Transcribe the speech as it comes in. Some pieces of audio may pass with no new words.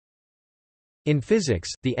In physics,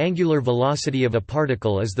 the angular velocity of a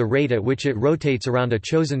particle is the rate at which it rotates around a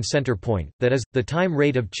chosen center point, that is, the time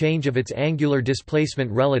rate of change of its angular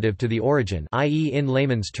displacement relative to the origin, i.e. in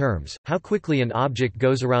layman's terms, how quickly an object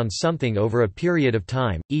goes around something over a period of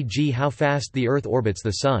time, e.g. how fast the Earth orbits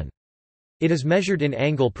the Sun. It is measured in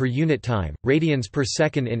angle per unit time, radians per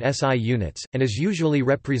second in SI units, and is usually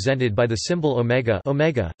represented by the symbol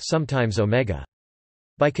omega, sometimes omega.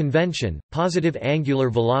 By convention, positive angular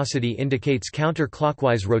velocity indicates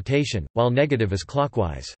counter-clockwise rotation, while negative is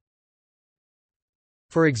clockwise.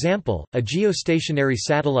 For example, a geostationary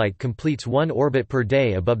satellite completes one orbit per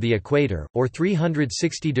day above the equator, or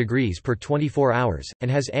 360 degrees per 24 hours,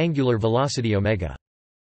 and has angular velocity omega.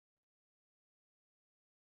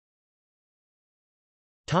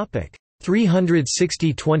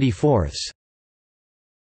 360/24.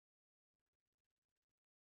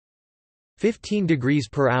 15 degrees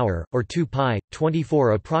per hour, or 2 pi,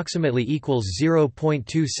 24 approximately equals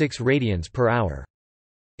 0.26 radians per hour.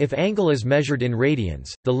 If angle is measured in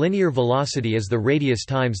radians, the linear velocity is the radius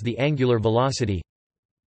times the angular velocity.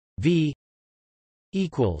 V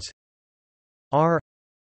equals r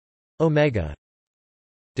omega.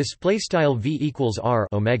 Display style V equals r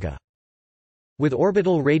omega. With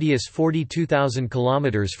orbital radius 42,000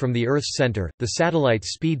 km from the Earth's center, the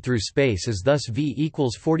satellite's speed through space is thus v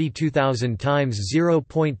equals 42,000 times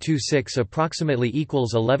 0.26 approximately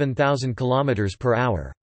equals 11,000 km per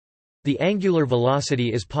hour. The angular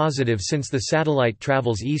velocity is positive since the satellite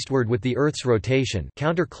travels eastward with the Earth's rotation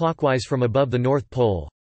counterclockwise from above the North Pole.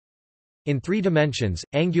 In 3 dimensions,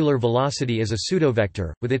 angular velocity is a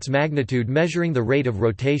pseudovector, with its magnitude measuring the rate of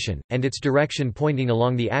rotation, and its direction pointing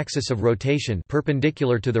along the axis of rotation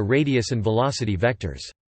perpendicular to the radius and velocity vectors.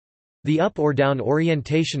 The up or down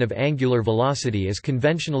orientation of angular velocity is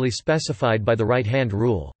conventionally specified by the right-hand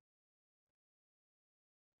rule.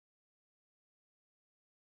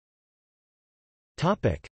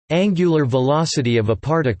 Angular velocity of a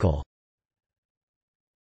particle.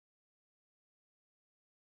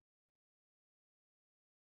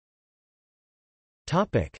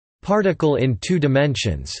 Particle in 2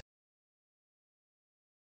 dimensions.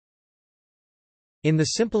 In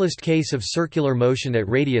the simplest case of circular motion at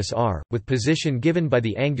radius r, with position given by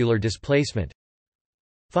the angular displacement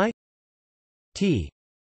phi t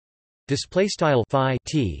phi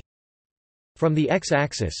t. From the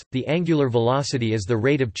x-axis, the angular velocity is the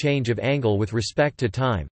rate of change of angle with respect to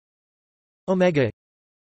time. Omega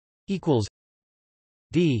equals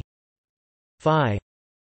d phi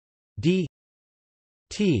d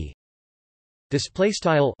t. Display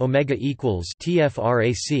style omega equals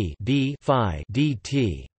tfrac d phi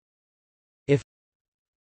dt. If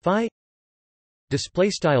phi display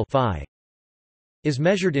style phi is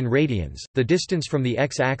measured in radians, the distance from the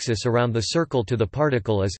x-axis around the circle to the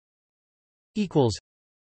particle is equals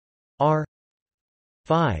r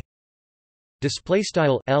phi display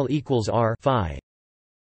style l equals r phi,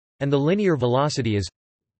 and the linear velocity is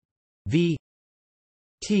v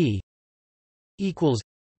t equals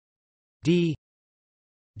d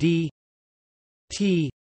d t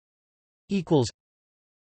equals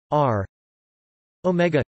r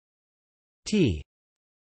omega t.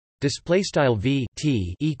 Display style v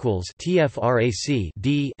t equals tfrac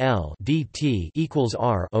d l dt equals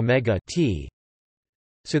r omega t,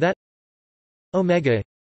 so that omega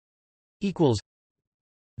equals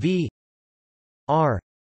v r.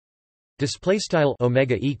 Display style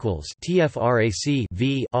omega equals tfrac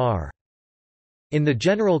v r. In the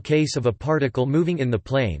general case of a particle moving in the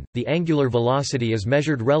plane, the angular velocity is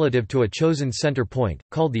measured relative to a chosen center point,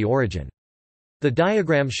 called the origin. The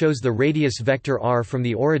diagram shows the radius vector r from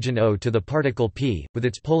the origin O to the particle p, with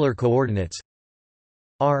its polar coordinates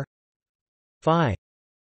r phi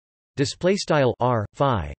display style r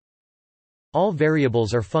phi. All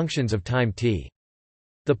variables are functions of time t.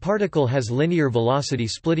 The particle has linear velocity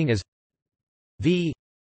splitting as v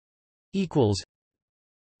equals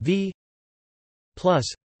v plus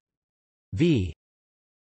v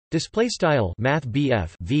display style math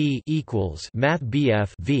v equals math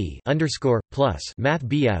v underscore plus math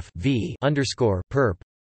v underscore perp,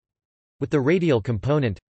 with the radial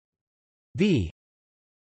component v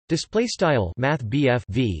display style math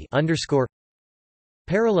v underscore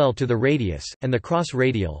parallel to the radius, and the cross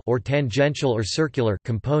radial or tangential or circular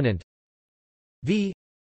component v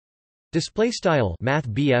display style math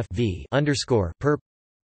v underscore perp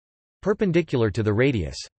perpendicular to the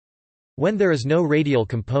radius. When there is no radial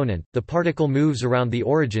component, the particle moves around the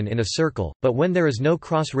origin in a circle, but when there is no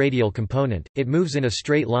cross-radial component, it moves in a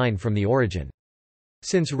straight line from the origin.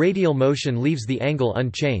 Since radial motion leaves the angle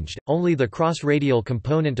unchanged, only the cross-radial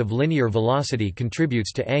component of linear velocity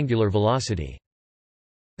contributes to angular velocity.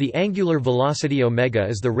 The angular velocity omega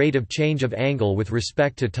is the rate of change of angle with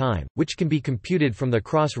respect to time, which can be computed from the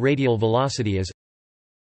cross-radial velocity as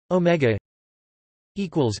omega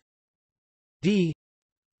equals d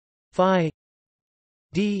phi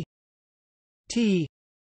d t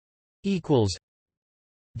equals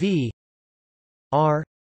v r.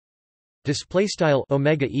 Display style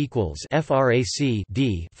omega equals frac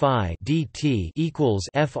d phi dt equals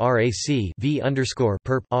frac v underscore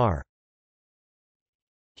perp r.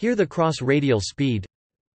 Here the cross radial speed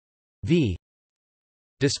v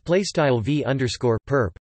display style v underscore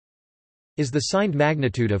perp is the signed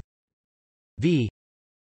magnitude of v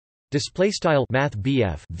display style math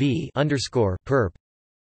bf v underscore perp,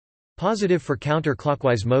 positive for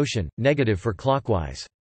counterclockwise motion, negative for clockwise.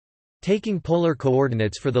 Taking polar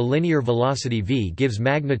coordinates for the linear velocity v gives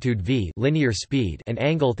magnitude v linear speed and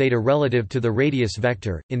angle theta relative to the radius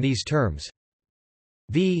vector. In these terms,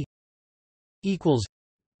 v equals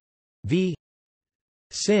v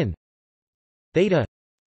sin theta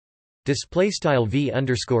display style v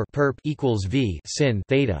underscore perp equals v sin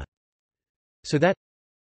theta, so that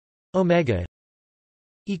omega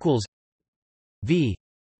equals v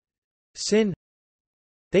sin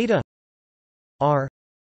theta r.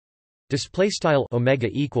 Display style omega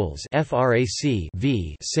equals frac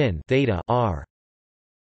v sin theta r.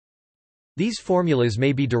 These formulas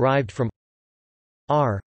may be derived from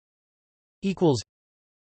r equals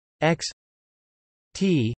x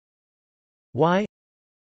t y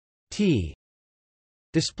t.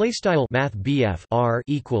 Display style math bf r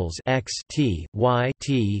equals x t y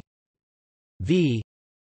t. V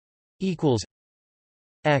equals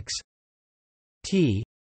x t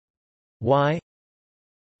y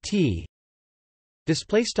t.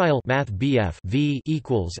 Display style math bf v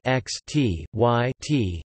equals x t y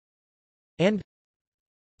t, and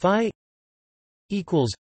phi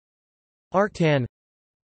equals arctan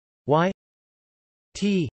y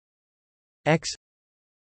t x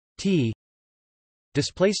t.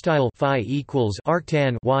 Display style phi equals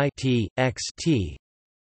arctan y t x t.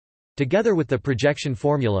 Together with the projection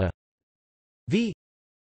formula v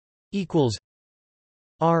equals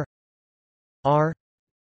r r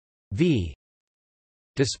v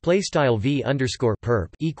display style v underscore perp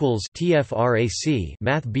equals tfrac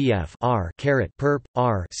math bf r caret perp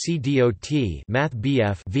r c dot math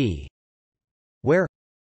bf v, where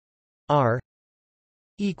r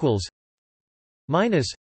equals minus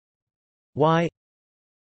y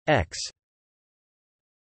x.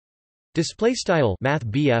 Display style math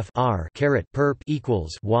bf r caret perp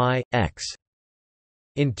equals y x.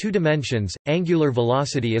 In two dimensions, angular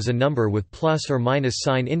velocity is a number with plus or minus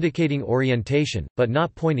sign indicating orientation, but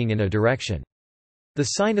not pointing in a direction. The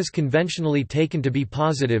sign is conventionally taken to be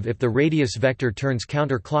positive if the radius vector turns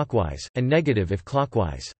counterclockwise, and negative if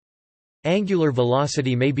clockwise. Angular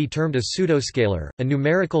velocity may be termed a pseudoscalar, a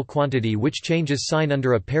numerical quantity which changes sign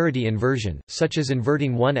under a parity inversion, such as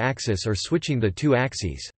inverting one axis or switching the two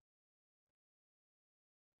axes.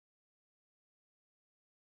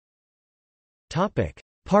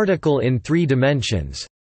 Particle in three dimensions.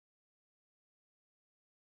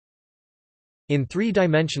 In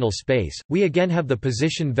three-dimensional space, we again have the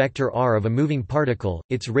position vector r of a moving particle,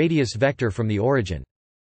 its radius vector from the origin.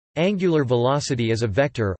 Angular velocity is a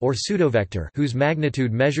vector or pseudovector whose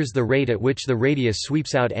magnitude measures the rate at which the radius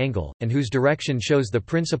sweeps out angle, and whose direction shows the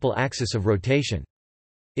principal axis of rotation.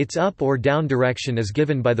 Its up or down direction is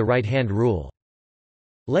given by the right-hand rule.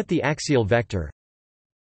 Let the axial vector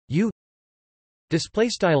u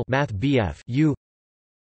math bf u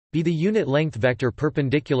be the unit length vector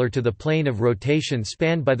perpendicular to the plane of rotation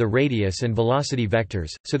spanned by the radius and velocity vectors,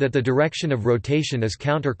 so that the direction of rotation is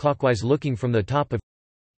counterclockwise looking from the top of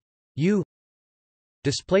u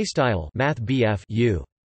math bf u.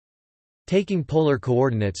 Taking polar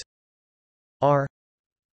coordinates r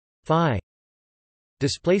phi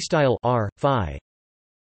r phi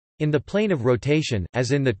in the plane of rotation,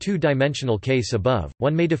 as in the two-dimensional case above,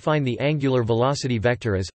 one may define the angular velocity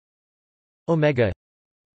vector as omega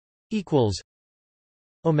equals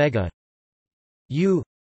omega u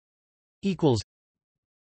equals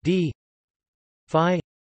d phi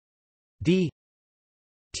d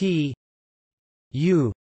t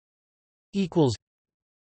u equals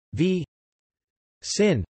v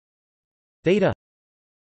sin theta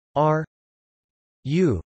r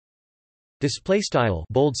u. Display style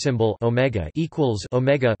bold symbol omega equals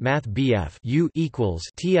omega math bf u equals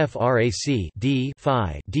tfrac d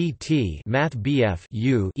phi dt math bf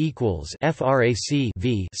u equals frac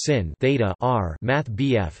v sin theta r math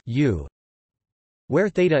bf u, where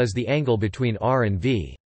theta is the angle between r and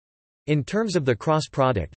v. In terms of the cross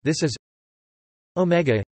product, this is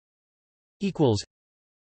omega equals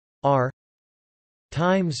r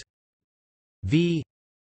times v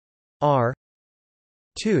r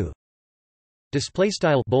 2. Display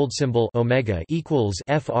style bold symbol omega equals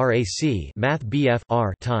frac math bf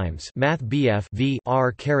r times math bf v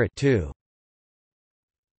r caret 2.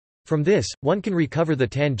 From this, one can recover the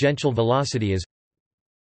tangential velocity as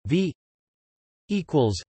v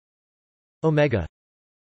equals omega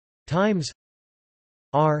times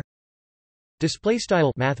r. Display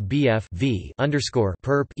style math bf v underscore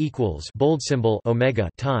perp equals bold symbol omega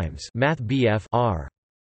times math bf r.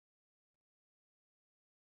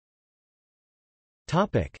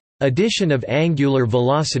 Topic: Addition of angular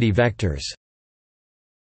velocity vectors.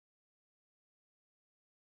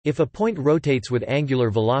 If a point rotates with angular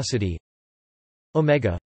velocity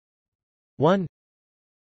omega 1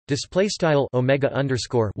 display style omega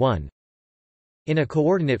underscore 1 in a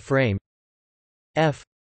coordinate frame f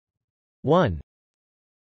 1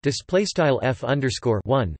 display style f underscore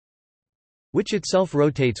 1, which itself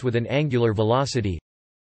rotates with an angular velocity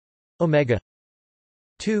omega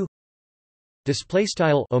 2 display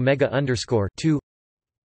style omega underscore 2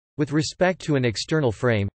 with respect to an external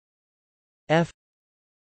frame f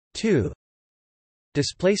 2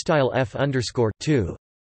 display style f underscore 2,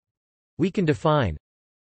 we can define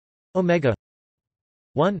omega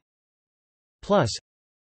 1 plus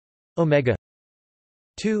omega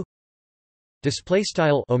 2 display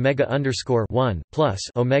style omega underscore 1 plus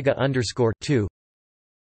omega underscore 2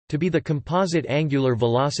 to be the composite angular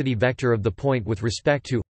velocity vector of the point with respect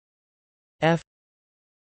to f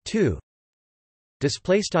 2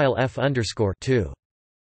 display style f underscore 2.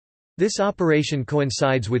 This operation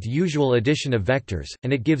coincides with usual addition of vectors,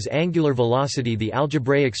 and it gives angular velocity the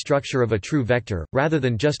algebraic structure of a true vector, rather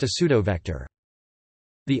than just a pseudovector.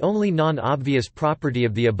 The only non-obvious property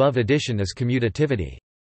of the above addition is commutativity.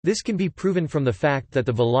 This can be proven from the fact that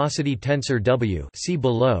the velocity tensor W see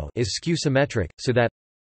below is skew-symmetric, so that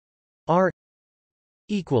r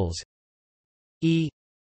equals E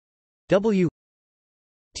W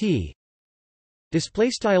T display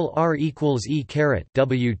style r equals E caret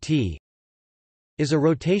W T is a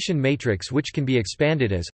rotation matrix which can be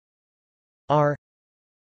expanded as r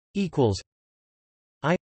equals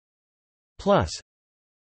I plus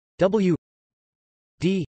W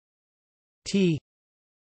D T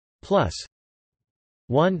plus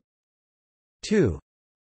 1 2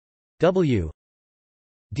 W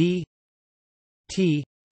D T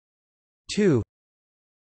 2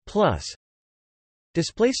 plus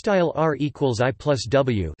display style r equals I plus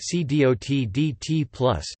W c dot dt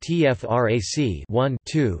plus tfrac 1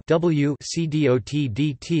 2 W c dot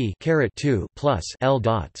dt caret 2 plus L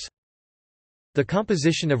dots. The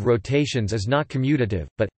composition of rotations is not commutative,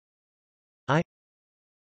 but I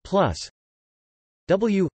plus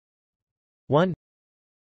W 1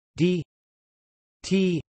 d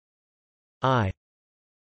t I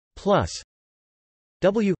plus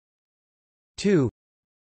W 2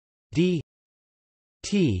 d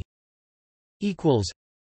t equals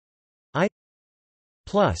I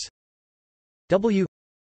plus W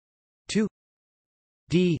 2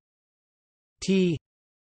 d t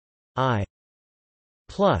I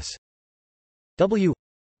plus W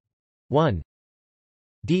 1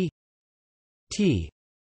 d t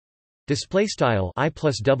display style I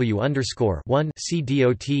plus W underscore 1 c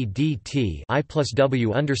dot dt I plus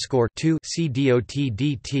W underscore 2 c dot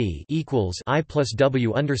dt equals I plus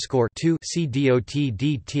W underscore 2 c dot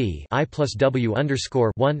dt I plus W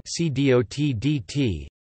underscore 1 c dot dt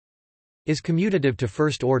is commutative to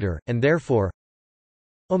first order, and therefore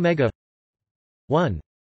omega 1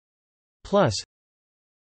 plus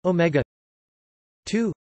omega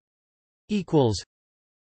 2 equals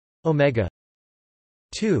omega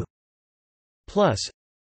 2 plus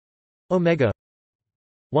omega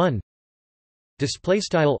 1 display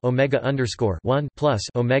style omega underscore 1 plus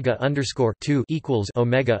omega underscore 2 equals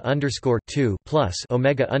omega underscore 2 plus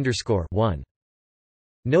omega underscore 1.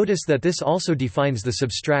 Notice that this also defines the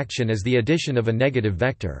subtraction as the addition of a negative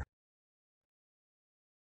vector.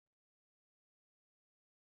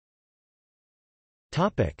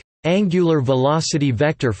 Topic: Angular velocity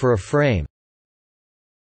vector for a frame.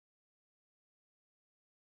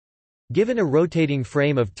 Given a rotating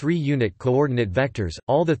frame of 3 unit coordinate vectors,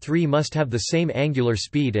 all the 3 must have the same angular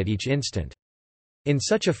speed at each instant. In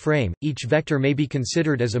such a frame, each vector may be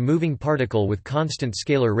considered as a moving particle with constant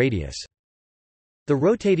scalar radius. The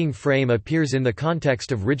rotating frame appears in the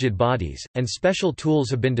context of rigid bodies, and special tools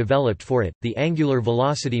have been developed for it. The angular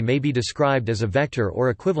velocity may be described as a vector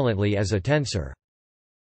or equivalently as a tensor.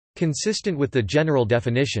 Consistent with the general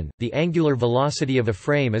definition, the angular velocity of a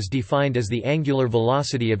frame is defined as the angular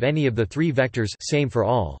velocity of any of the three vectors, same for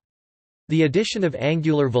all. The addition of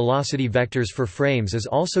angular velocity vectors for frames is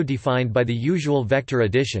also defined by the usual vector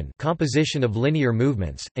addition, composition of linear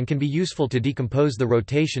movements, and can be useful to decompose the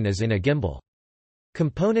rotation as in a gimbal.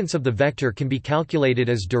 Components of the vector can be calculated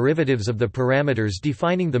as derivatives of the parameters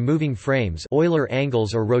defining the moving frames, Euler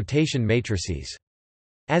angles or rotation matrices.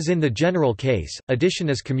 As in the general case, addition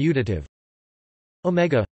is commutative.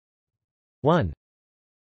 Omega 1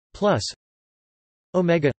 plus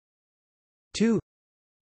omega 2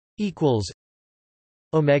 equals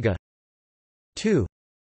omega 2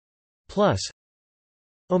 plus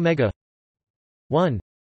omega 1.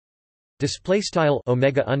 Display style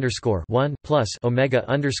omega underscore 1 plus omega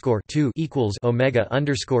underscore 2 equals omega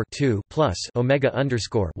underscore 2 plus omega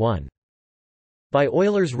underscore 1. By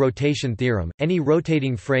Euler's rotation theorem, any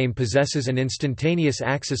rotating frame possesses an instantaneous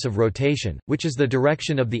axis of rotation, which is the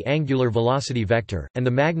direction of the angular velocity vector, and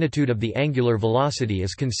the magnitude of the angular velocity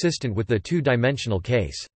is consistent with the two-dimensional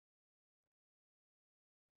case.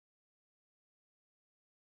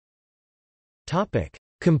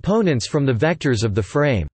 Components from the vectors of the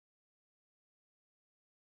frame.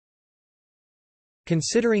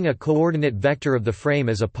 Considering a coordinate vector of the frame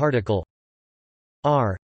as a particle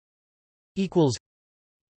r equals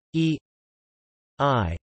e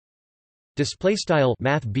I display style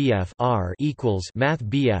math r equals math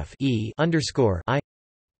e underscore I,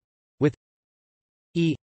 with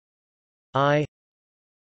e I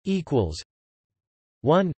equals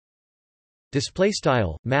 1 display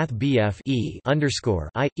style math e underscore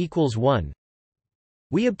I equals 1.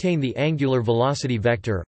 We obtain the angular velocity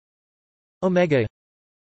vector omega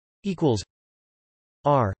equals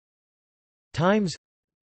r times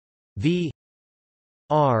v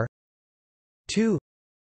r 2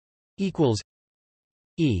 equals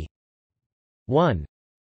e 1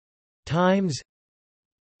 times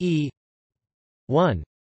e 1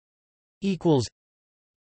 equals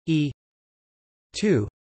e 2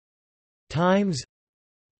 times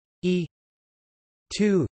e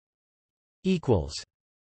 2 equals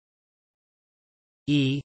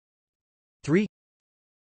e 3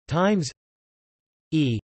 times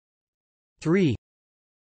e 3.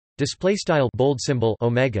 Display style bold symbol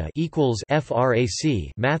omega equals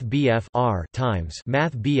frac math r times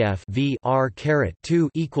math v r caret 2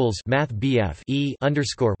 equals math e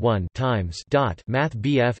underscore 1 times dot math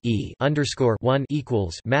e underscore 1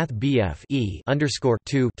 equals math e underscore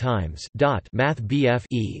 2 times dot math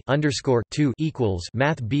e underscore 2 equals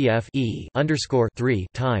math e underscore 3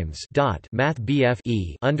 times dot math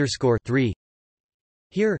e underscore 3.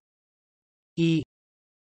 Here e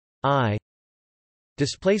I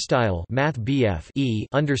display style math e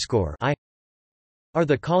underscore I are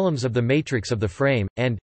the columns of the matrix of the frame,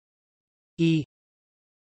 and e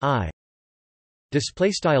I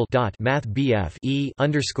display style dot math e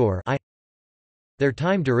underscore I their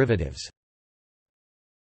time derivatives.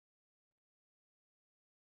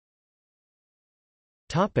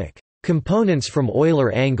 Topic: Components from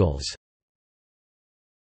Euler angles.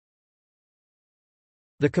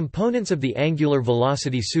 The components of the angular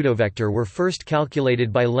velocity pseudovector were first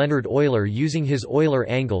calculated by Leonhard Euler using his Euler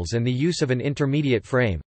angles and the use of an intermediate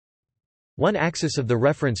frame. One axis of the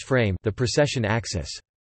reference frame, the precession axis.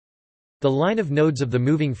 The line of nodes of the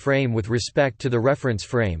moving frame with respect to the reference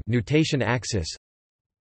frame, nutation axis.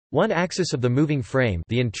 One axis of the moving frame,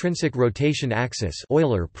 the intrinsic rotation axis.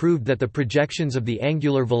 Euler proved that the projections of the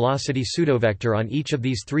angular velocity pseudovector on each of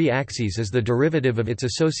these three axes is the derivative of its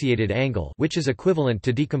associated angle, which is equivalent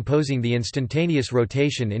to decomposing the instantaneous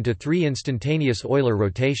rotation into three instantaneous Euler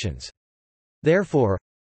rotations. Therefore,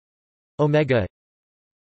 omega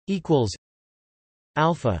equals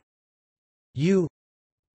alpha u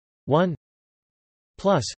 1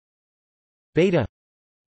 plus beta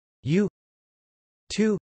u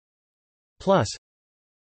 2 plus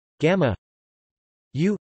gamma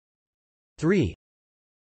u 3.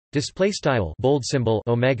 Display style bold symbol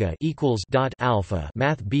omega equals dot alpha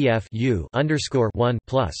math u underscore 1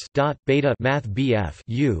 plus dot beta math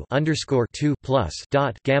u underscore 2 plus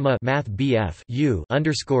dot gamma math u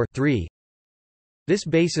underscore 3. This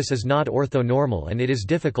basis is not orthonormal and it is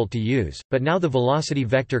difficult to use, but now the velocity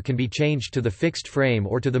vector can be changed to the fixed frame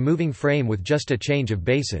or to the moving frame with just a change of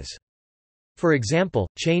basis. For example,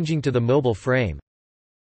 changing to the mobile frame,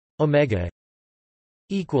 omega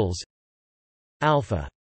equals alpha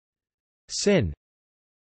sin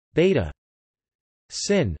beta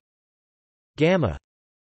sin gamma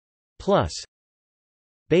plus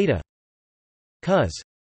beta cos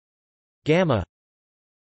gamma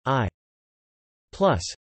I plus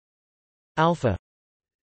alpha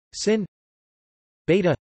sin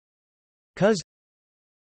beta cos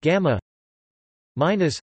gamma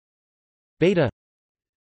minus beta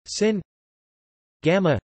sin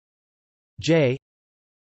gamma j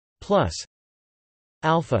plus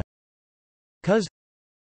alpha cos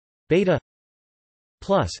beta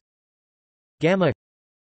plus gamma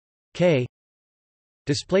k.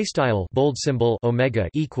 Display style bold symbol omega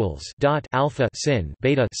equals dot alpha sin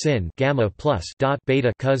beta sin gamma plus dot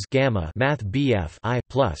beta cos gamma math BF I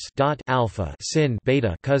plus dot alpha sin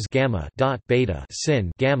beta cos gamma dot beta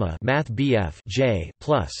sin gamma math BF J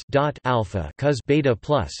plus dot alpha cos beta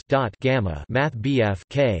plus dot gamma math BF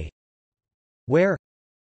K, where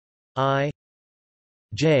I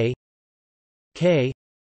J K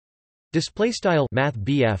display style math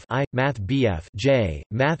BF I math BF J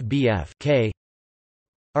math BF K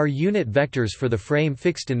are unit vectors for the frame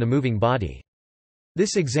fixed in the moving body.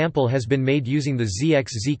 This example has been made using the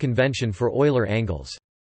ZXZ convention for Euler angles.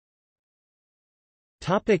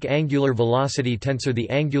 Topic: angular velocity tensor. The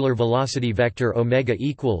angular velocity vector omega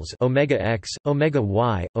equals omega x, omega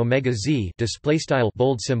y, omega z. Display style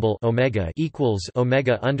bold symbol omega equals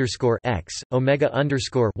omega underscore x, omega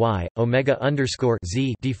underscore y, omega underscore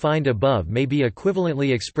z. Defined above may be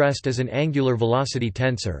equivalently expressed as an angular velocity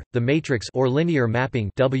tensor. The matrix or linear mapping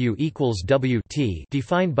W equals W t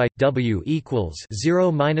defined by W equals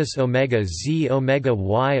 0 minus omega z omega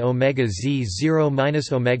y omega z 0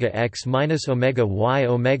 minus omega x minus omega y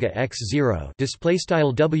omega x 0 display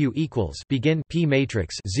style W equals begin P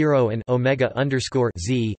matrix 0 and omega underscore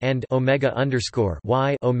z and omega underscore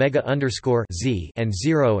y omega underscore z and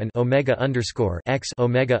 0 and omega underscore x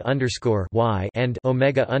omega underscore y and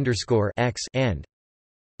omega underscore x and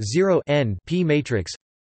 0 end P matrix.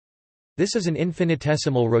 This is an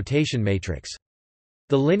infinitesimal rotation matrix.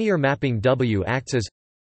 The linear mapping W acts as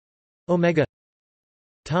omega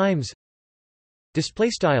times display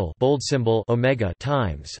style bold symbol omega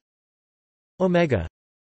times omega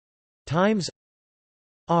times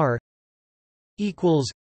r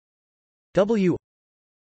equals W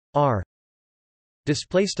r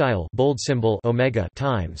display style bold symbol omega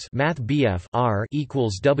times math BF r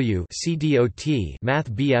equals W c dot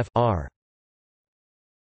math BF r.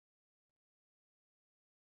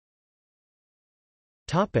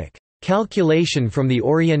 Topic: calculation from the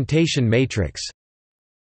orientation matrix.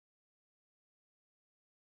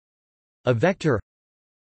 A vector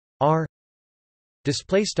r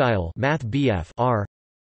display style math BF r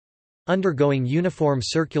undergoing uniform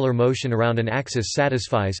circular motion around an axis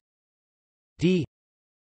satisfies d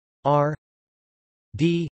r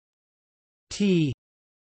d t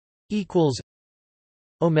equals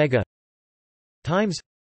omega times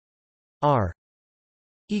r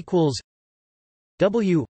equals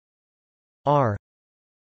W r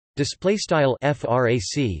display style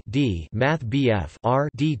frac d math BF r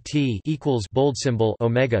dt equals bold symbol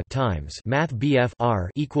omega times math BF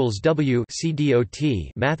r equals W c dot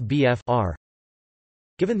math BF r.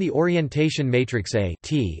 Given the orientation matrix A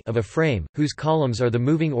T of a frame whose columns are the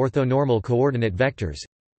moving orthonormal coordinate vectors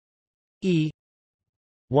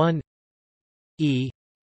E1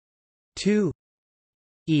 E2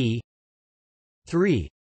 E3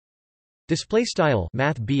 display style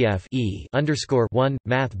math BF E underscore 1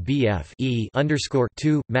 math BF E underscore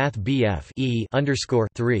 2 math BF E underscore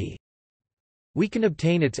 3, we can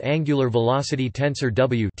obtain its angular velocity tensor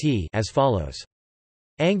W t as follows.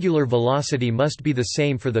 Angular velocity must be the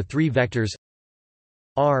same for the three vectors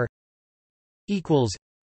r equals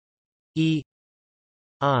E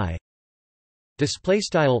I display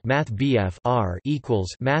style math BF r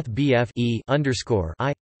equals math BF E underscore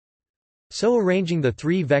I. So arranging the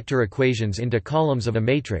three vector equations into columns of a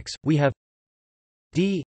matrix, we have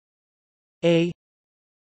d a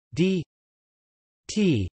d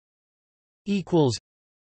t equals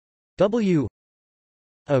W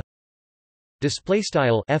a display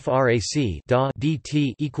style frac da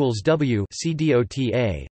dt equals W c dot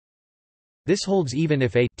a. This holds even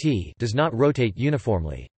if a t does not rotate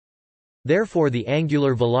uniformly. Therefore, the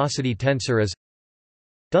angular velocity tensor is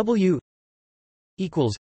W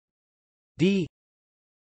equals d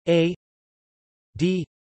a d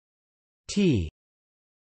t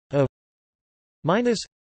a minus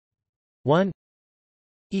 1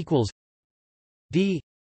 equals d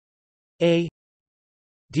a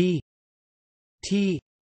d t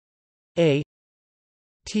a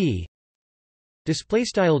t. Display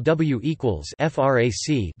style W equals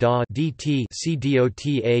frac da dt c dot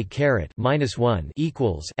a caret minus 1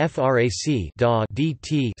 equals frac da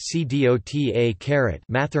dt c dot a caret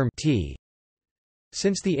mathrm t.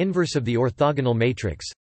 Since the inverse of the orthogonal matrix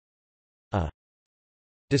a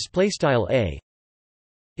display style a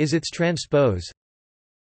is its transpose,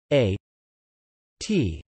 a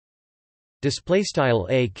t display style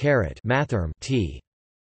a caret mathrm t.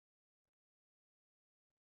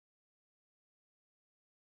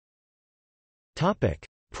 Topic: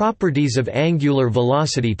 Properties of angular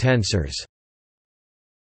velocity tensors.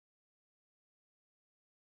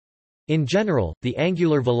 In general, the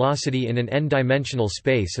angular velocity in an n-dimensional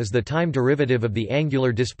space is the time derivative of the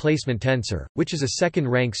angular displacement tensor, which is a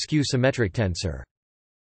second-rank skew-symmetric tensor.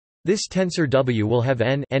 This tensor W will have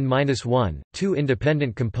n-1, two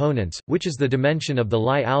independent components, which is the dimension of the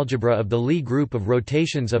Lie algebra of the Lie group of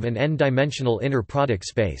rotations of an n-dimensional inner product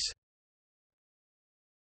space.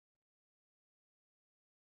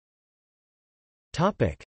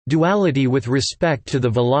 Duality with respect to the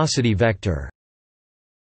velocity vector.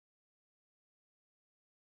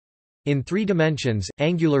 In three dimensions,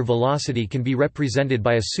 angular velocity can be represented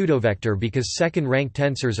by a pseudovector because second-rank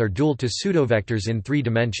tensors are dual to pseudovectors in three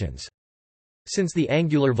dimensions. Since the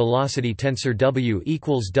angular velocity tensor W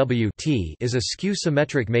equals W t is a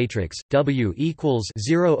skew-symmetric matrix, W equals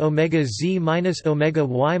 0 omega z minus omega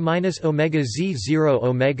y minus omega z 0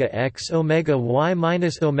 omega x omega y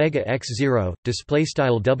minus omega x 0. Display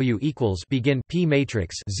style W equals begin P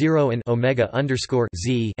matrix 0 and omega underscore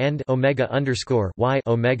z and omega underscore y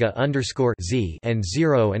omega underscore z and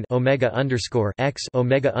 0 and omega underscore x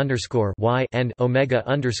omega underscore y and omega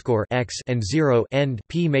underscore x and 0 end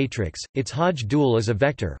P matrix. Its Hodge dual is a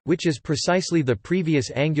vector, which is precisely the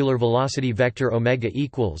previous angular velocity vector omega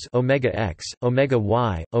equals omega x, omega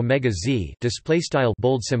y, omega z. Display style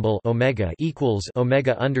bold symbol omega equals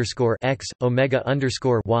omega underscore x, omega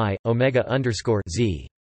underscore y, omega underscore z.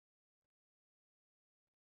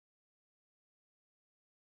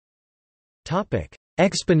 Topic: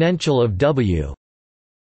 Exponential of W.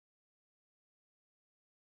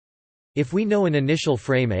 If we know an initial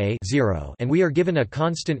frame a 0 and we are given a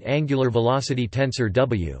constant angular velocity tensor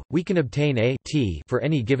W, we can obtain a t for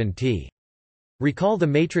any given t. Recall the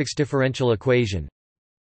matrix differential equation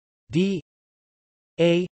d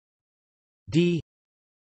a d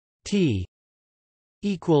t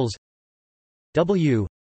equals W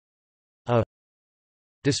a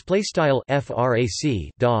display style frac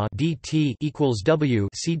da dt equals W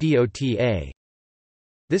c dot a.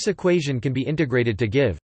 This equation can be integrated to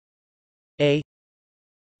give a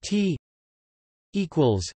t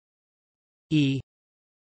equals e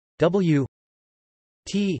W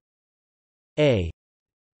t a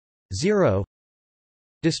 0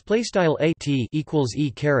 display style a t equals e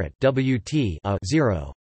caret W t a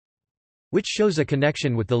 0, which shows a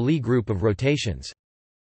connection with the Lie group of rotations.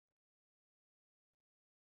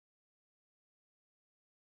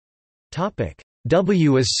 Topic: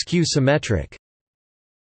 W is skew-symmetric.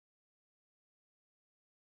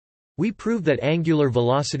 We prove that angular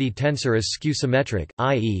velocity tensor is skew-symmetric,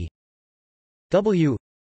 i.e. W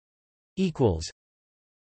equals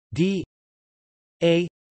d a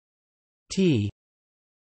t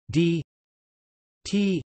d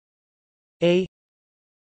t a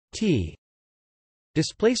t.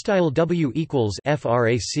 Display style W equals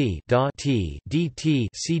frac da t dt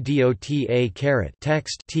c dot a caret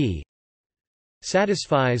text t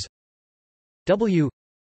satisfies W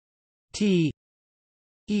t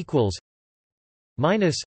equals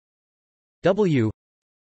minus W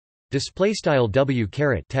display style W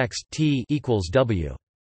caret text t equals W.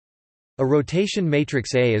 A rotation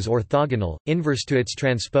matrix A is orthogonal, inverse to its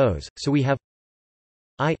transpose, so we have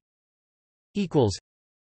I equals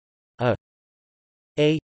a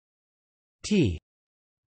t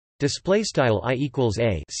display style I equals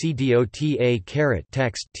a c dot a caret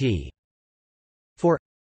text t. For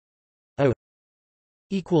a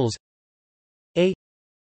equals a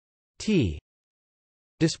t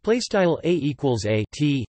display style a equals a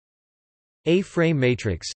t, a frame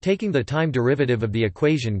matrix taking the time derivative of the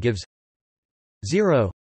equation gives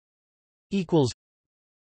 0 equals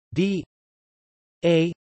d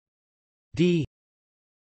a d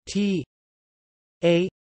t a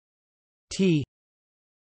t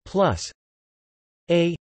plus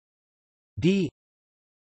a d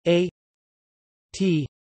a t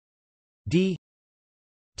d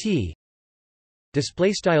t.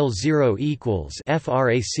 Display style 0 equals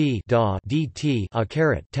frac da dt a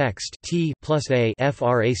caret text t plus a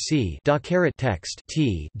frac da caret text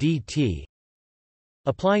t dt.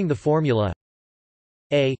 Applying the formula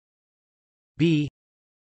a b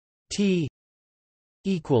t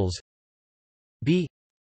equals b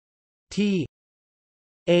t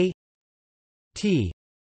a t.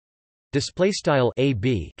 Display style a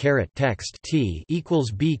b caret text t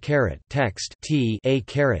equals b caret text t a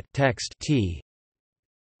caret text t.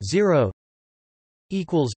 0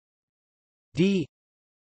 equals d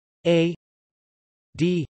a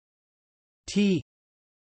d T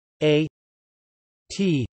A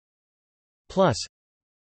T plus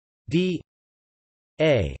D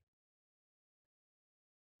A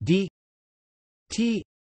D T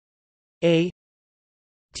A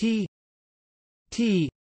T T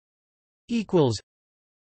equals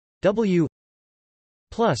W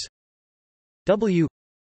plus W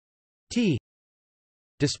T.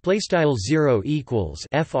 Display style 0 equals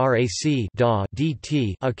frac da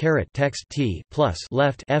dt a caret text t plus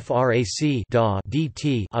left frac da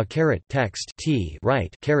dt a caret text t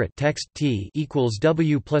right caret text t equals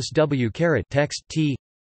W plus W caret text t.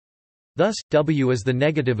 Thus, W is the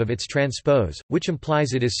negative of its transpose, which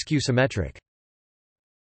implies it is skew-symmetric.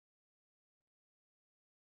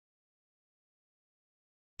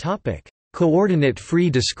 Topic: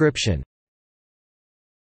 Coordinate-free description.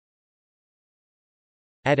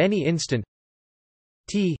 At any instant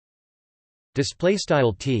t display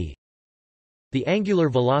style t, the angular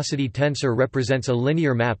velocity tensor represents a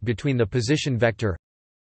linear map between the position vector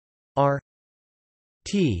r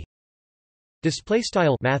t display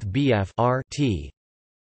style math r t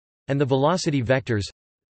and the velocity vectors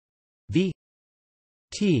v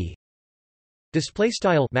t display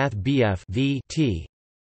style math v t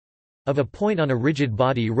of a point on a rigid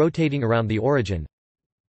body rotating around the origin.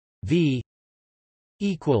 V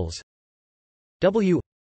equals W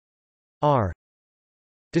R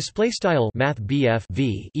display style math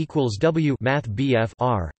v equals W math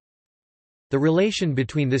r. The relation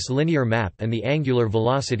between this linear map and the angular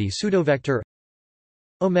velocity pseudovector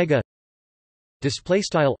omega display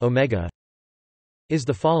style omega is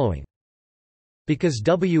the following. Because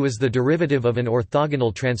W is the derivative of an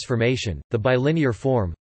orthogonal transformation, the bilinear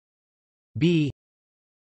form B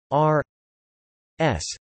R S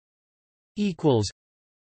equals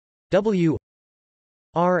W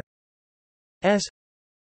R S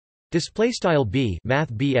display style B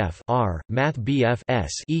math R math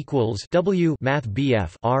S equals W math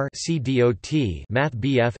R C dot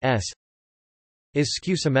math S is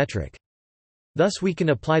skew-symmetric. Thus we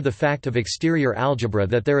can apply the fact of exterior algebra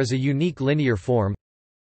that there is a unique linear form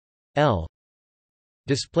L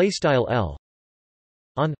display style L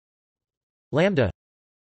on lambda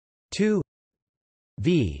 2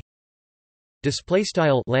 V display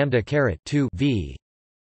style lambda caret 2 V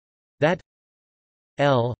that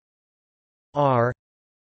L R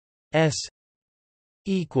S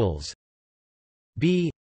equals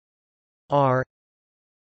B R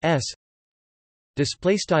S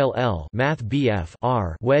display style L math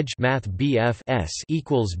R wedge math S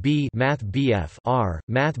equals B math R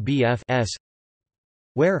math S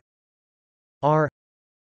where R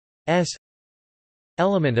S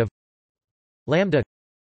element of lambda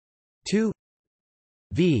 2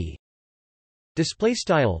 V display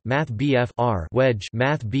style math R wedge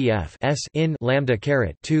math S in lambda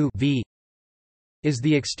caret 2 V is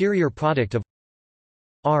the exterior product of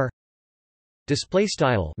R display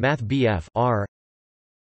style math R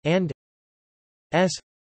and S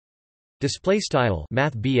display style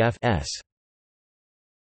math S.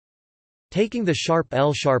 Taking the sharp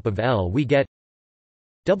L sharp of L, we get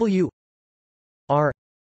W R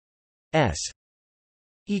S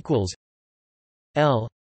equals L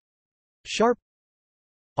sharp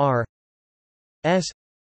R S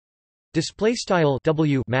display style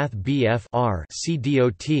W math R C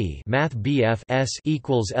dot math S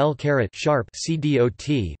equals L caret sharp C dot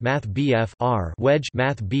math R wedge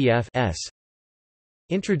math S.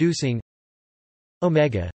 Introducing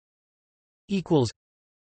omega equals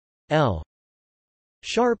L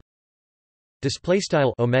sharp display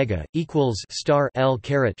style omega equals star L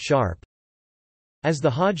caret sharp as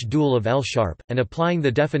the Hodge dual of L sharp, and applying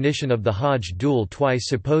the definition of the Hodge dual twice,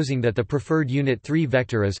 supposing that the preferred unit 3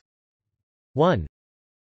 vector is 1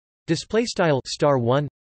 display style star 1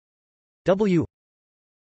 W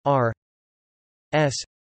R S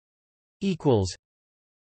equals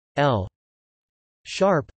L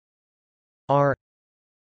sharp R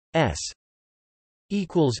S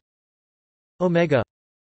equals omega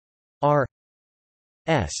R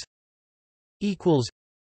S equals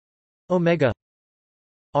omega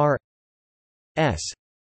R S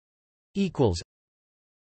equals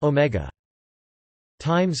omega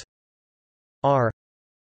times R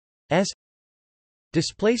S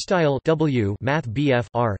display style W math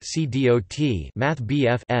R C dot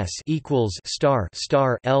math S equals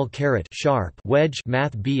star L caret sharp wedge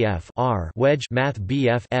math R wedge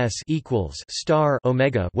math S equals star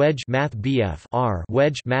omega wedge math R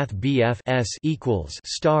wedge math S equals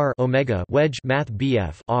star omega wedge math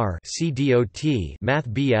R C dot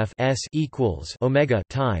math S equals omega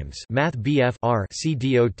times math R C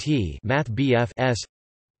dot math S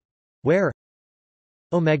where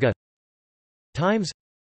omega times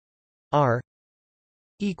r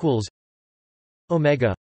equals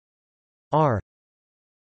omega r.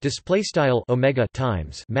 Display style omega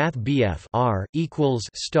times math BF r equals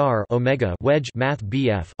star omega wedge math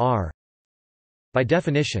BF r. By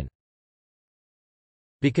definition,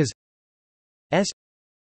 because s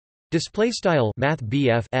display style math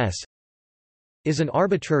BF s is an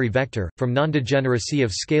arbitrary vector, from non-degeneracy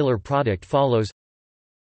of scalar product follows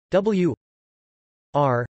W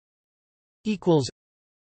r equals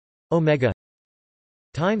omega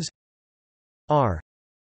times r.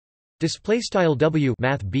 Display style W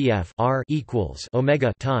math BF r equals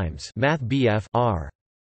omega times math BF r.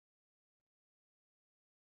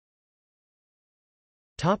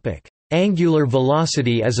 Topic: Angular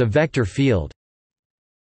velocity as a vector field.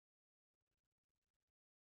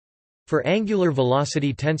 For angular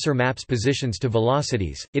velocity tensor maps positions to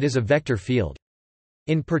velocities, it is a vector field.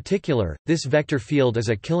 In particular, this vector field is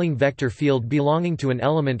a Killing vector field belonging to an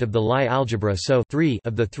element of the Lie algebra SO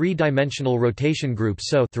of the three-dimensional rotation group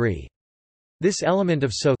SO. This element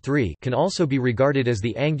of SO can also be regarded as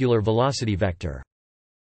the angular velocity vector.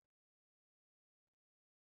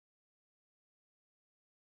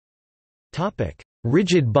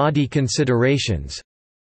 Rigid body considerations.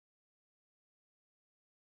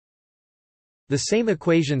 The same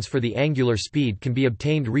equations for the angular speed can be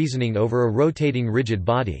obtained reasoning over a rotating rigid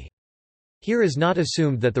body. Here is not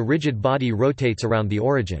assumed that the rigid body rotates around the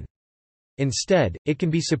origin. Instead, it can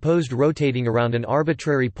be supposed rotating around an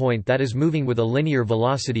arbitrary point that is moving with a linear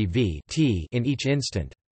velocity v t in each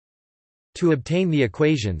instant. To obtain the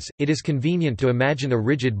equations, it is convenient to imagine a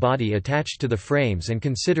rigid body attached to the frames and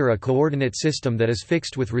consider a coordinate system that is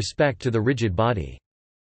fixed with respect to the rigid body.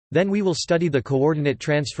 Then we will study the coordinate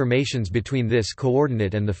transformations between this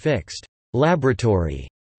coordinate and the fixed laboratory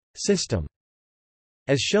system.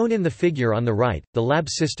 As shown in the figure on the right, the lab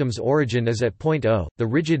system's origin is at point O, the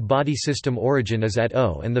rigid body system origin is at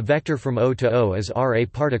O, and the vector from O to O is r. A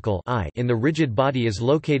particle I in the rigid body is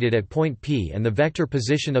located at point P, and the vector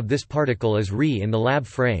position of this particle is ρ in the lab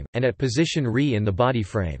frame, and at position ρ in the body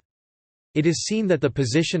frame. It is seen that the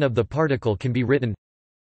position of the particle can be written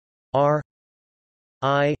r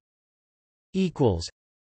I equals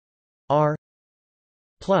r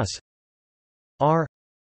plus r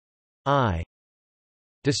I.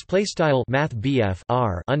 Display style math BF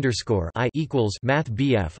r underscore I equals math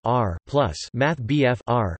BF r plus math BF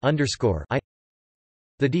r underscore I.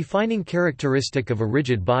 The defining characteristic of a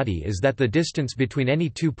rigid body is that the distance between any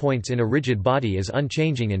 2 points in a rigid body is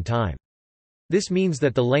unchanging in time. This means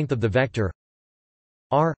that the length of the vector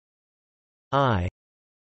r I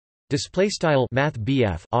display style math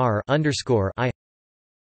BF r underscore I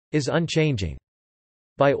is unchanging.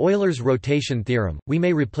 By Euler's rotation theorem, we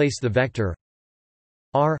may replace the vector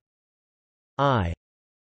r I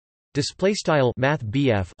display style math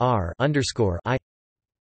BF r underscore I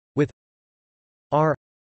with r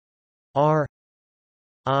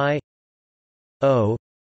I O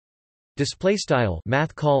display style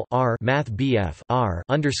math call r math BF r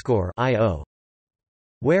underscore I O,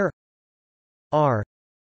 where r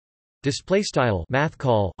display style math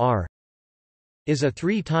call r is a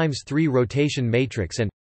 3 times 3 rotation matrix, and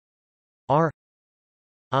r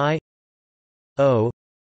I O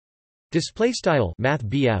display style math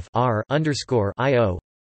BF r underscore I O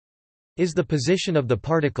is the position of the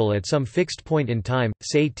particle at some fixed point in time,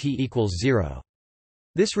 say t equals 0.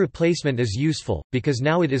 This replacement is useful because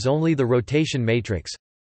now it is only the rotation matrix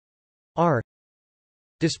r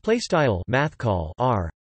display style math call r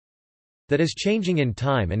that is changing in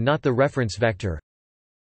time, and not the reference vector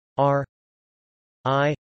r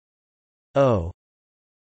I O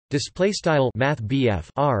display style math BF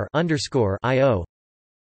r underscore I O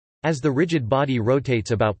as the rigid body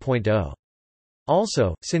rotates about point O.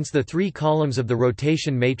 Also, since the 3 columns of the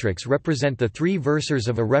rotation matrix represent the 3 versors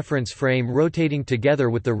of a reference frame rotating together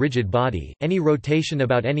with the rigid body, any rotation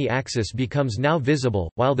about any axis becomes now visible,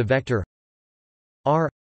 while the vector r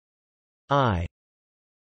I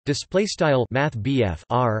display style math BF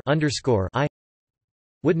r underscore I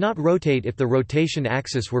would not rotate if the rotation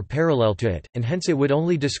axis were parallel to it, and hence it would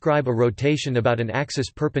only describe a rotation about an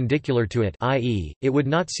axis perpendicular to it, i.e., it would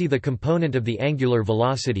not see the component of the angular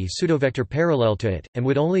velocity pseudovector parallel to it, and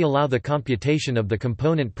would only allow the computation of the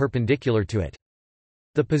component perpendicular to it.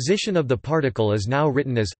 The position of the particle is now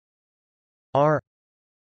written as r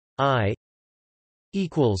I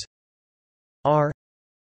equals r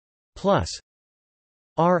plus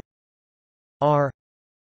r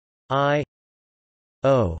I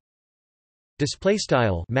O display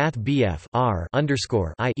style math BF r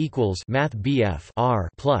underscore I equals math BF r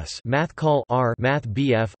plus math call r math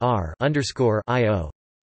BF r underscore I O.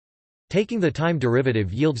 Taking the time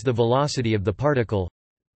derivative yields the velocity of the particle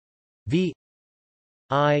v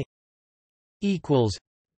I equals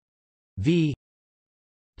v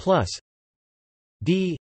plus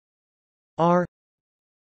d r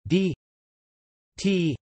d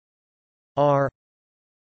t r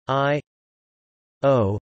I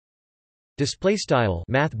o. Display style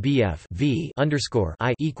Math v underscore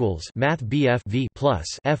I equals Math v plus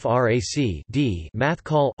frac d Math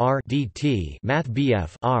call r dt Math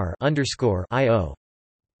r underscore I o,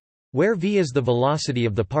 where v is the velocity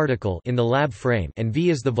of the particle in the lab frame and v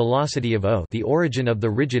is the velocity of o, the origin of the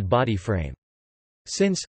rigid body frame.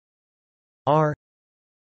 Since r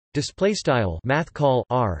display style Math call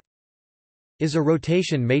r is a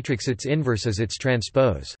rotation matrix, its inverse is its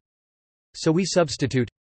transpose. So we substitute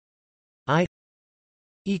I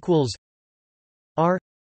equals R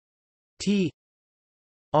T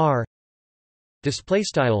R display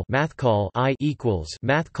style Math call I equals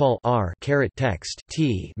Math call R caret text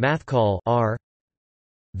T Math call R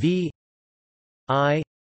V I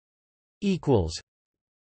equals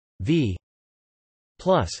V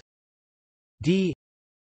plus D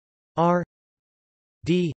R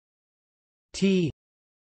D T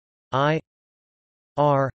I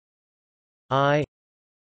R I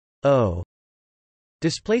O.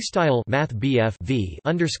 Display style Math v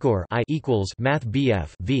underscore I equals Math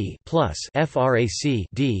v plus frac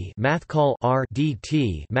d Math call r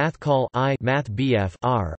dt Math call I Math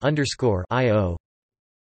r underscore I o.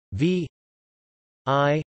 V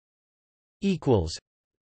I equals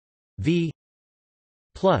V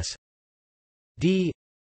plus d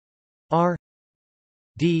r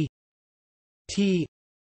d t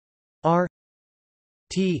r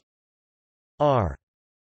t r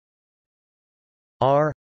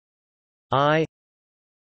R I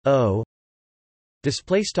O.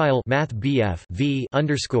 Display style Math v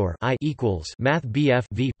underscore I equals Math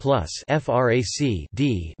v plus frac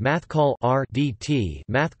d Math call r dt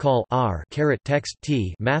Math call r caret text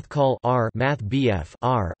t Math call r Math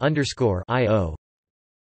r underscore I o.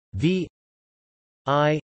 V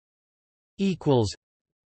I equals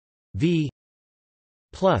V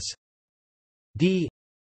plus d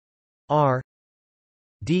r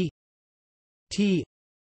d T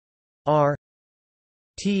R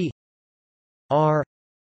T R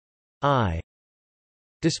I.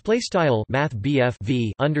 Display style Math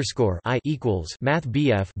v underscore I equals Math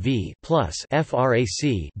v plus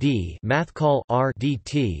frac d Math call r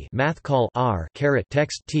dt Math call r caret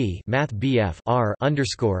text t Math r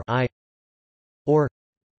underscore I, or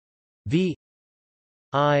V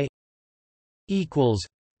I equals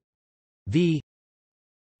V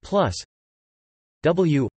plus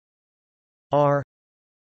W R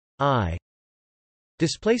I.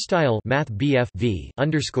 Display style Math v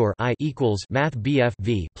underscore I equals Math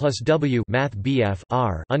v plus W Math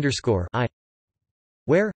r underscore I,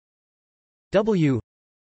 where W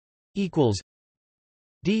equals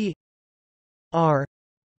D R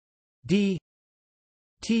D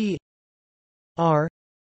T R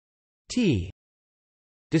T.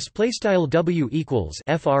 Display style W equals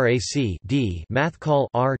frac d Math call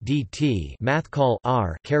r dt Math call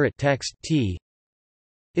r caret text t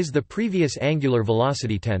is the previous angular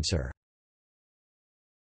velocity tensor.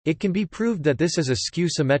 It can be proved that this is a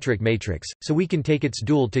skew-symmetric matrix, so we can take its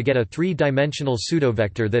dual to get a three-dimensional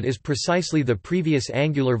pseudovector that is precisely the previous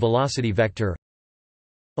angular velocity vector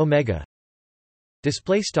omega.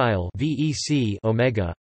 Display style vec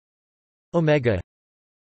omega omega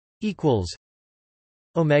equals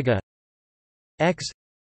omega x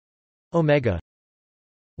omega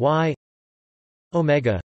y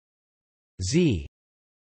omega z.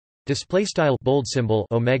 Display style bold symbol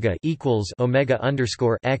omega equals omega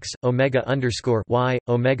underscore x omega underscore y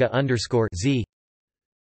omega underscore z.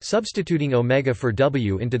 Substituting omega for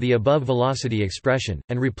w into the above velocity expression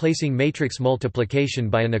and replacing matrix multiplication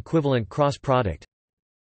by an equivalent cross product,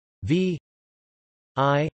 v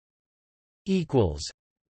I equals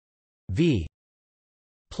v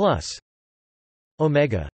plus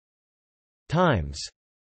omega times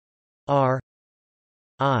r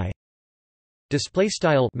I. Display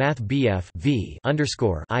style Math v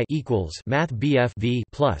underscore I equals Math v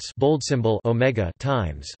plus bold symbol omega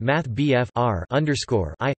times Math r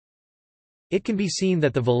underscore I. It can be seen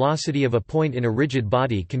that the velocity of a point in a rigid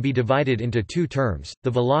body can be divided into two terms: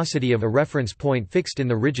 the velocity of a reference point fixed in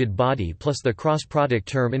the rigid body plus the cross product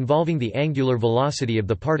term involving the angular velocity of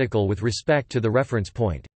the particle with respect to the reference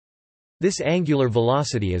point. This angular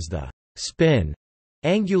velocity is the spin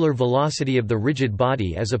angular velocity of the rigid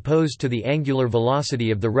body as opposed to the angular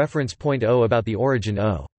velocity of the reference point O about the origin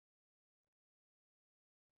O.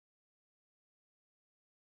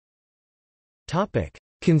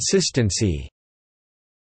 Consistency.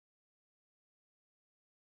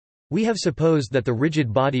 We have supposed that the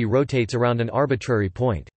rigid body rotates around an arbitrary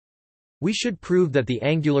point. We should prove that the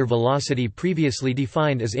angular velocity previously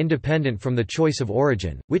defined is independent from the choice of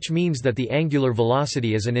origin, which means that the angular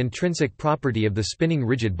velocity is an intrinsic property of the spinning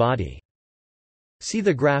rigid body. See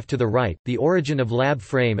the graph to the right. The origin of lab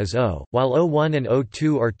frame is O, while O1 and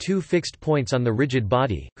O2 are two fixed points on the rigid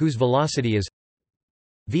body, whose velocity is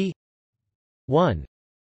v1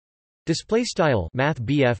 display style math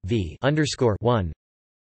v underscore 1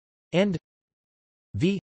 and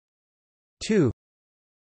v2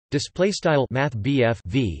 display style math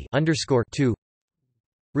v underscore 2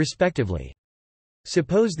 respectively.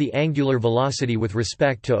 Suppose the angular velocity with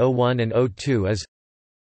respect to O1 and O2 is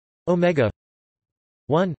omega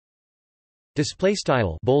 1 display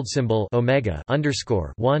style bold symbol omega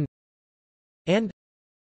underscore 1 and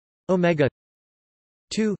omega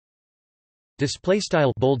 2 display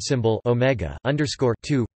style bold symbol omega underscore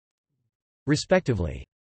 2 respectively.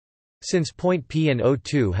 Since point P and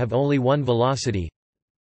O2 have only one velocity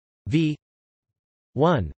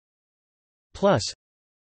v1 plus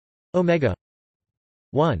omega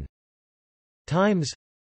 1 times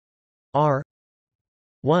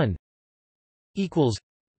r1 equals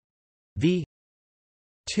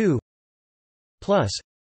v2 plus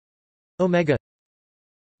omega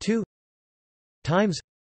 2 times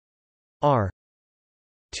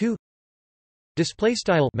r2 display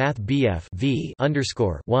style math v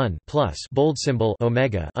underscore 1 plus bold symbol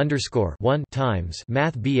omega underscore 1 times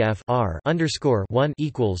math r underscore 1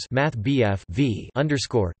 equals math v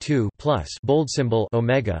underscore 2 plus bold symbol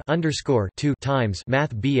omega underscore 2 times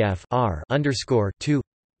math r underscore 2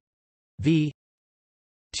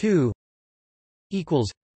 v2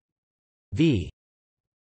 equals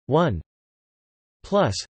v1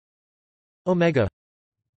 plus omega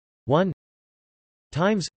 1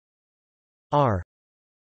 times r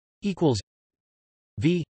equals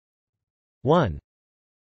v1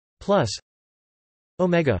 plus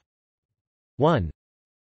omega 1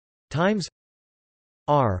 times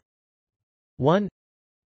r1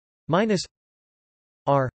 minus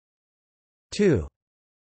r2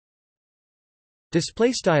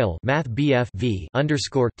 display style math v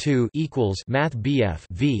underscore 2 equals math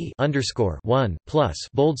v underscore 1 plus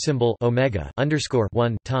bold symbol omega underscore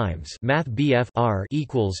 1 times math r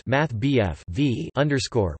equals math v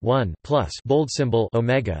underscore 1 plus bold symbol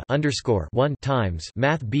omega underscore 1 times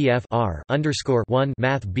math r underscore 1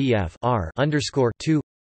 math r underscore 2.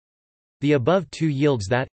 The above two yields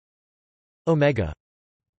that omega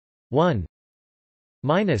 1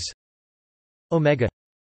 minus omega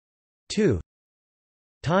 2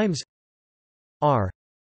 times r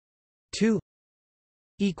 2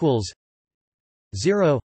 equals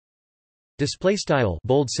 0. Display style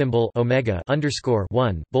bold symbol omega underscore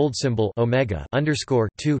 1 bold symbol omega underscore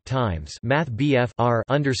 2 times math r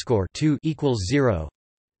underscore 2 equals 0.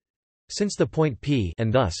 Since the point P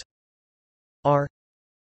and thus r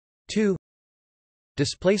 2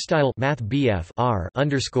 display style math r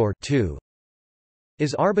underscore 2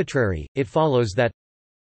 is arbitrary, it follows that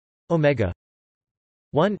omega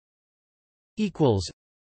 1 equals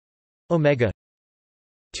omega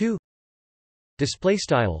 2 display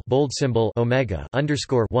style bold symbol omega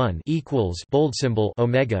underscore 1 equals bold symbol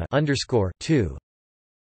omega underscore 2.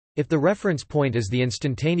 If the reference point is the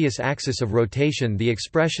instantaneous axis of rotation, the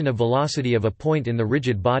expression of velocity of a point in the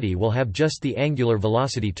rigid body will have just the angular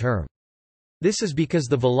velocity term. This is because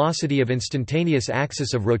the velocity of instantaneous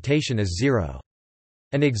axis of rotation is 0.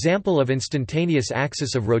 An example of instantaneous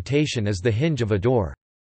axis of rotation is the hinge of a door.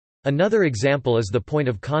 Another example is the point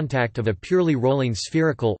of contact of a purely rolling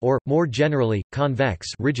spherical or, more generally, convex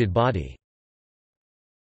rigid body.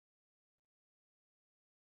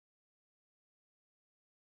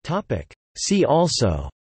 See also: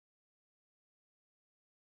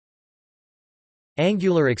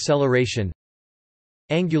 angular acceleration,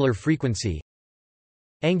 angular frequency,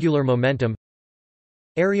 angular momentum,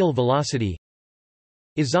 areal velocity,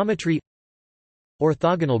 isometry,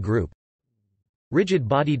 orthogonal group, rigid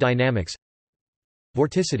body dynamics,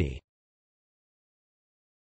 vorticity.